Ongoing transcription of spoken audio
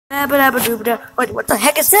Wait, what the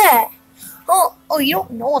heck is that? Oh, you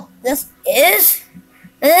don't know what this is?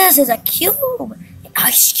 This is a cube. An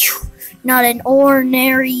ice cube. Not an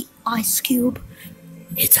ordinary ice cube.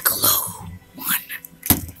 It's a glow one.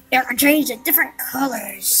 They can change to different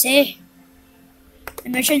colors, see?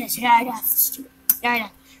 Let me show you this.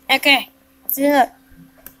 Okay, let's see that.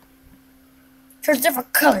 There's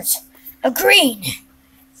different colors. A green.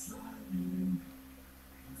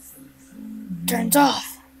 Turns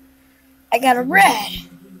off. I got a red.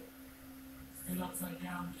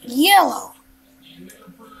 Yellow.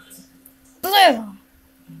 Blue.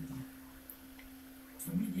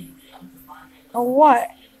 A what?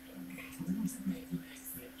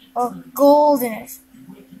 A golden.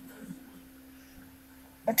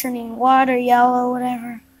 Or turning white or yellow,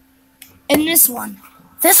 whatever. And this one.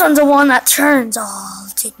 This one's the one that turns. Oh,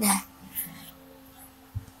 I'll take that.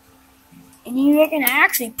 And you can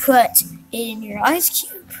actually put it in your ice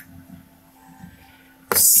cube.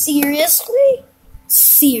 Seriously?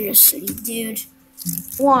 Seriously, dude.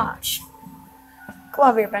 Watch. Come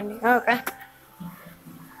over here, Bendy. Okay.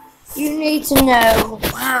 You need to know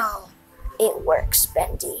how it works,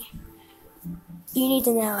 Bendy. You need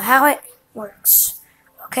to know how it works.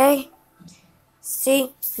 Okay?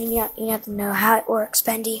 See? You have to know how it works,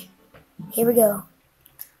 Bendy. Here we go.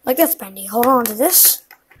 Like this, Bendy. Hold on to this.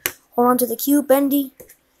 Hold on to the cube, Bendy.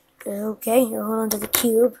 Okay, hold on to the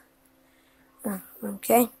cube.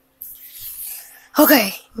 Okay.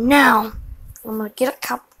 Okay, now I'm gonna get a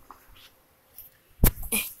cup.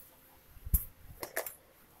 A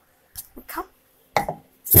cup.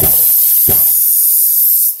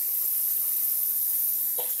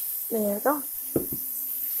 There we go.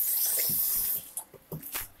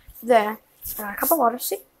 There. A cup of water,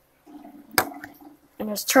 see? And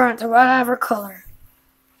just turn it to whatever color.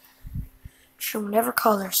 Show whatever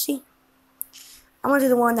color, see? I'm gonna do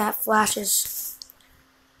the one that flashes.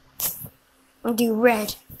 I'm gonna do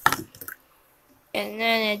red. And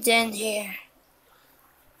then it's in here.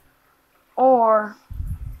 Or,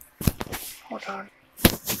 hold on.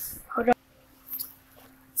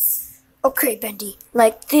 Okay, Bendy.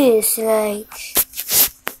 Like this, like,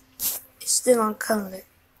 it's still on color.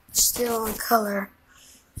 Still on color,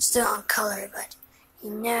 but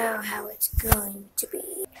you know how it's going to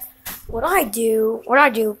be. What I do,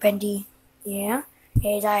 Bendy, yeah,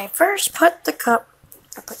 is I first put the cup,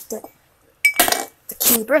 I put the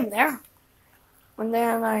cube in there, and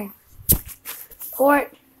then I pour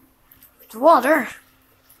it with water.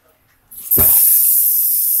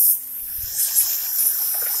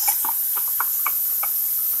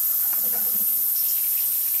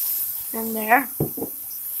 And there.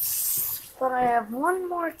 But I have one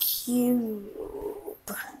more cube.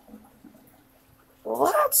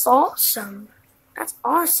 Well, that's awesome. That's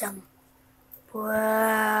awesome.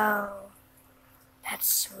 Wow. That's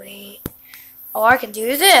sweet. Oh, I can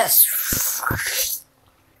do this.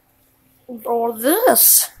 Or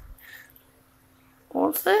this.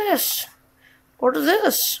 Or this. Or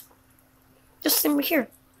this. Just in here.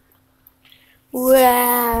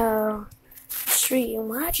 Wow. Sweet.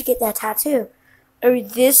 Why'd you get that tattoo? Or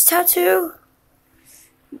this tattoo?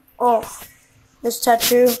 Oh, this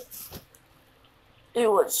tattoo. It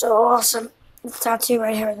was so awesome. This tattoo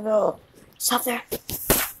right here in the middle. Stop there.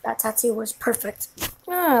 That tattoo was perfect.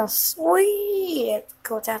 Oh, sweet.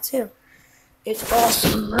 Cool tattoo. It's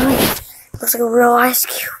awesome, right? Looks like a real ice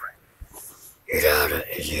cube.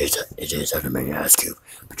 It is a mini ice cube,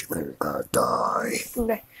 but you're gonna die.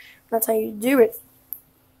 Okay, that's how you do it.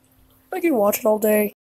 I can watch it all day.